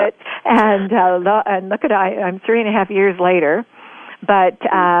do it. And look at I'm 3.5 years later. But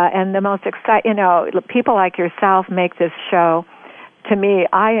and the most exciting, people like yourself make this show. To me,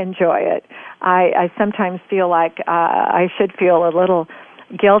 I enjoy it. I sometimes feel like I should feel a little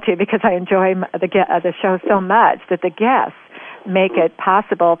guilty because I enjoy the show so much that the guests make it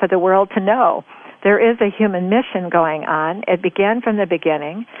possible for the world to know there is a human mission going on. It began from the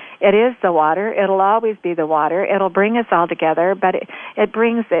beginning. It is the water. It'll always be the water. It'll bring us all together, but it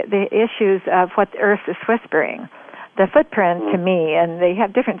brings the issues of what the earth is whispering. The footprint to me, and they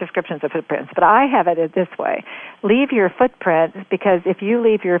have different descriptions of footprints, but I have it this way. Leave your footprint, because if you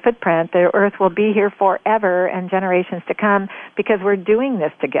leave your footprint, the earth will be here forever and generations to come because we're doing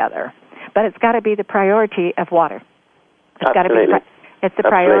this together. But it's got to be the priority of water. It's got to be. It's the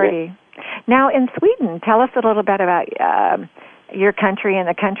priority. Now, in Sweden, tell us a little bit about your country and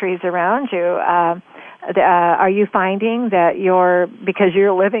the countries around you. Are you finding that because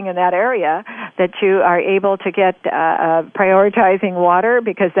you're living in that area, that you are able to get prioritizing water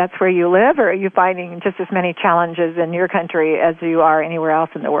because that's where you live, or are you finding just as many challenges in your country as you are anywhere else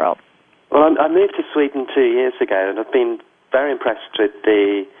in the world? Well, I moved to Sweden 2 years ago, and I've been very impressed with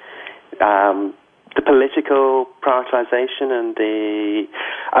the political prioritization and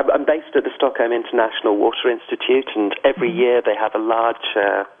I'm based at the Stockholm International Water Institute, and every year they have a large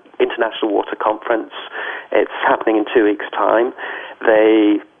International Water Conference. It's happening in 2 weeks' time.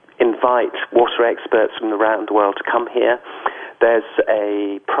 They invite water experts from around the world to come here. There's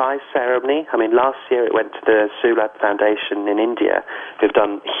a prize ceremony. Last year it went to the Sulabh Foundation in India, who've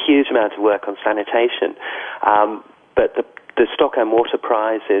done a huge amount of work on sanitation. But the Stockholm Water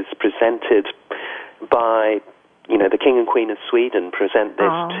Prize is presented by, the King and Queen of Sweden present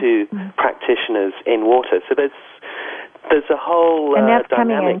this to practitioners in water. So there's a whole and that's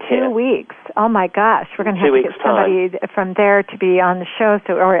coming in 2 weeks. Oh my gosh, we're going to have to get somebody from there to be on the show.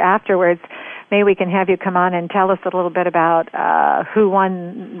 Or afterwards, maybe we can have you come on and tell us a little bit about who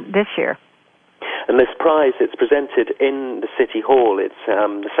won this year. And this prize, it's presented in the City Hall. It's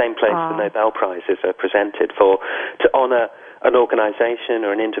the same place the Nobel Prizes are presented to honour an organisation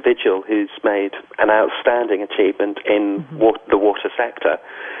or an individual who's made an outstanding achievement in the water sector.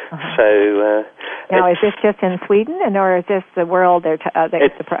 So now, is this just in Sweden, or is this the world that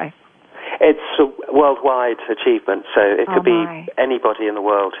gets the prize? It's a worldwide achievement, so it could be anybody in the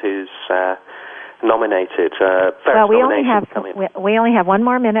world who's nominated. Well, we only have 1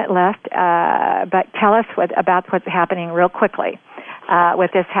 more minute left, but tell us about what's happening real quickly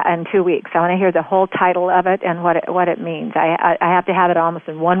with this in 2 weeks. I want to hear the whole title of it and what it means. I have to have it almost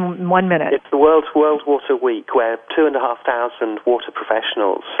in one minute. It's the World Water Week, where 2,500 water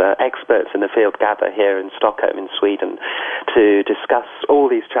professionals, experts in the field, gather here in Stockholm in Sweden to discuss all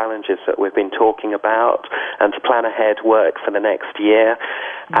these challenges that we've been talking about and to plan ahead work for the next year.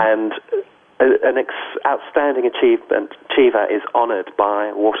 And an outstanding achiever is honoured by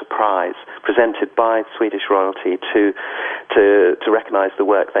a Water Prize presented by Swedish royalty to recognise the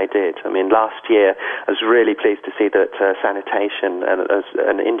work they did. Last year I was really pleased to see that sanitation, as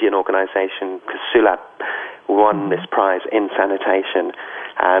an Indian organisation, Sulabh, won this prize in sanitation,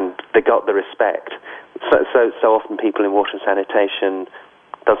 and they got the respect. So often people in water and sanitation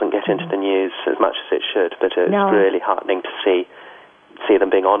doesn't get into the news as much as it should, but it's really heartening to see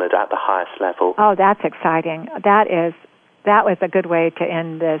them being honoured at the highest level. Oh, that's exciting. That is that was a good way to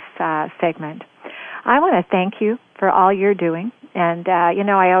end this segment. I want to thank you for all you're doing. And,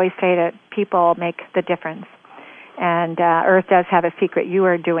 I always say that people make the difference. And Earth does have a secret. You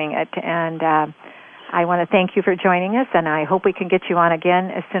are doing it. And I want to thank you for joining us, and I hope we can get you on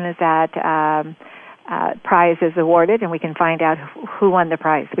again as soon as that prize is awarded and we can find out who won the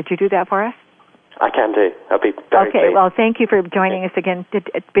prize. Would you do that for us? I can do. I'll be very pleased. Well, thank you for joining us again,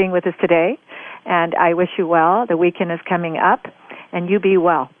 being with us today. And I wish you well. The weekend is coming up, and you be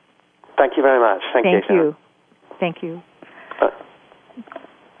well. Thank you very much. Thank you. Thank you.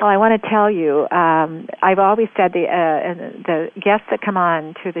 Well, I want to tell you, I've always said the guests that come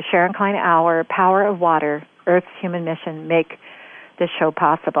on to the Sharon Klein Hour, Power of Water, Earth's Human Mission, make this show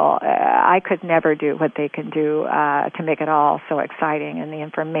possible. I could never do what they can do to make it all so exciting, and the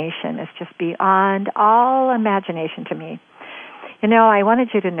information is just beyond all imagination to me. I wanted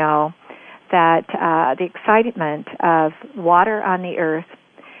you to know that the excitement of water on the earth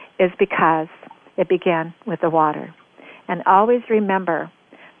is because it began with the water. And always remember,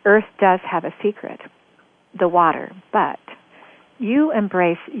 Earth does have a secret, the water, but you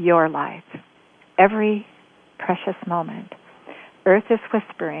embrace your life, every precious moment. Earth is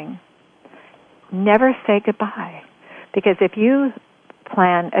whispering, never say goodbye, because if you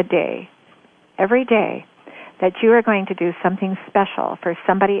plan a day, every day, that you are going to do something special for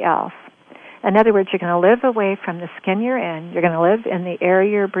somebody else, in other words, you're going to live away from the skin you're in, you're going to live in the air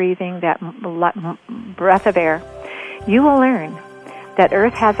you're breathing, that breath of air, you will learn that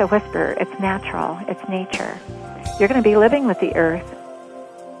Earth has a whisper. It's natural. It's nature. You're going to be living with the Earth.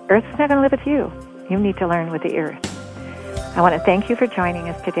 Earth's not going to live with you. You need to learn with the Earth. I want to thank you for joining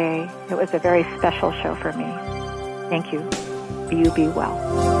us today. It was a very special show for me. Thank you. You be well.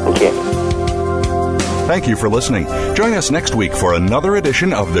 Thank you. Thank you for listening. Join us next week for another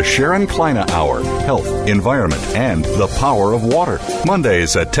edition of the Sharon Klein Hour, Health, Environment, and the Power of Water.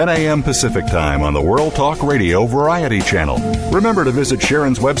 Mondays at 10 a.m. Pacific Time on the World Talk Radio Variety Channel. Remember to visit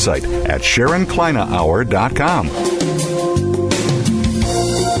Sharon's website at SharonKleinHour.com.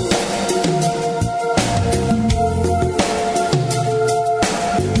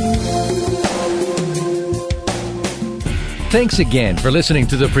 Thanks again for listening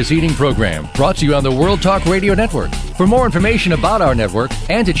to the preceding program brought to you on the World Talk Radio Network. For more information about our network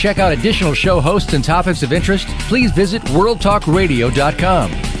and to check out additional show hosts and topics of interest, please visit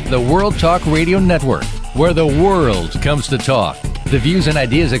worldtalkradio.com. The World Talk Radio Network, where the world comes to talk. The views and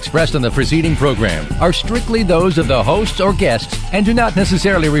ideas expressed on the preceding program are strictly those of the hosts or guests and do not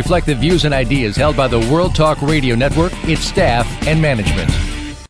necessarily reflect the views and ideas held by the World Talk Radio Network, its staff, and management.